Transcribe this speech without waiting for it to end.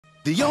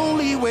The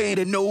only way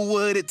to know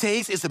what it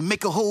takes is to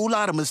make a whole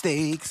lot of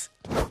mistakes.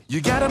 You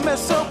gotta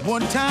mess up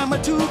one time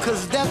or two,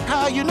 cause that's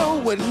how you know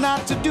what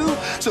not to do.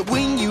 So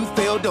when you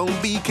fail,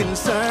 don't be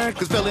concerned,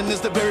 cause failing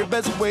is the very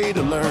best way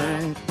to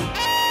learn.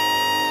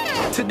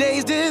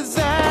 Today's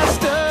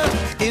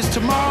disaster is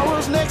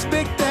tomorrow's next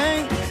big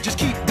thing. Just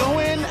keep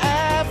going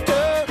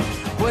after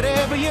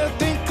whatever you're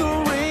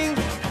tinkering.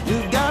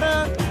 You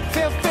gotta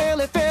fail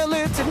it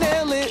to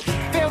nail it.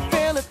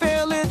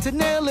 Fail it to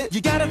nail it.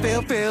 You gotta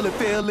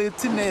fail it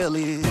to nail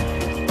it.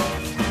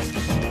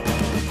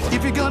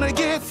 If you're gonna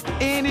get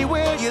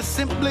anywhere, you're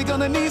simply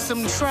gonna need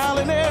some trial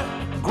and error.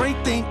 Great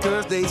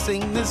thinkers, they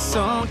sing this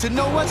song. To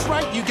know what's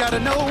right, you gotta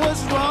know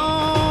what's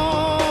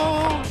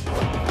wrong.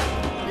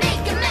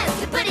 Make a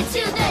mess to put it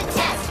to the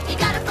test. You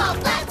gotta fall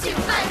flat to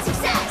find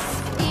success.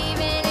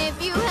 Even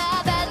if you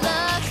have bad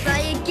luck, try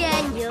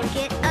again, you'll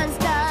get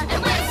unstuck.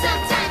 And when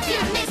sometimes you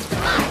miss the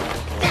mark,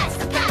 that's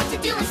the path to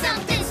doing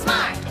something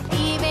smart.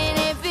 Even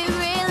if it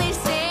really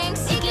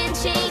stinks, it can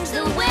change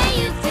the way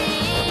you think.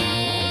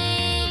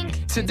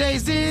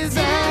 Today's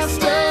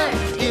disaster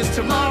is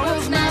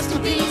tomorrow's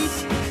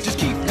masterpiece. Just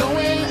keep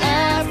going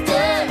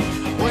after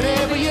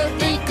whatever you're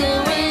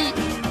thinking.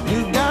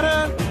 You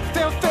gotta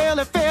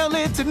fail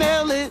it to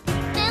nail it.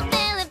 Fail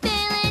it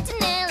to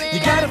nail it. You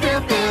gotta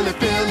fail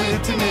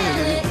it to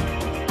nail it.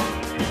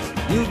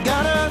 You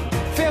gotta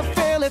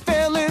fail it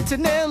to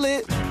nail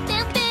it.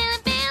 Fail it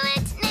to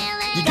nail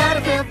it. You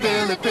gotta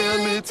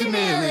fail it to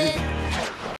nail it.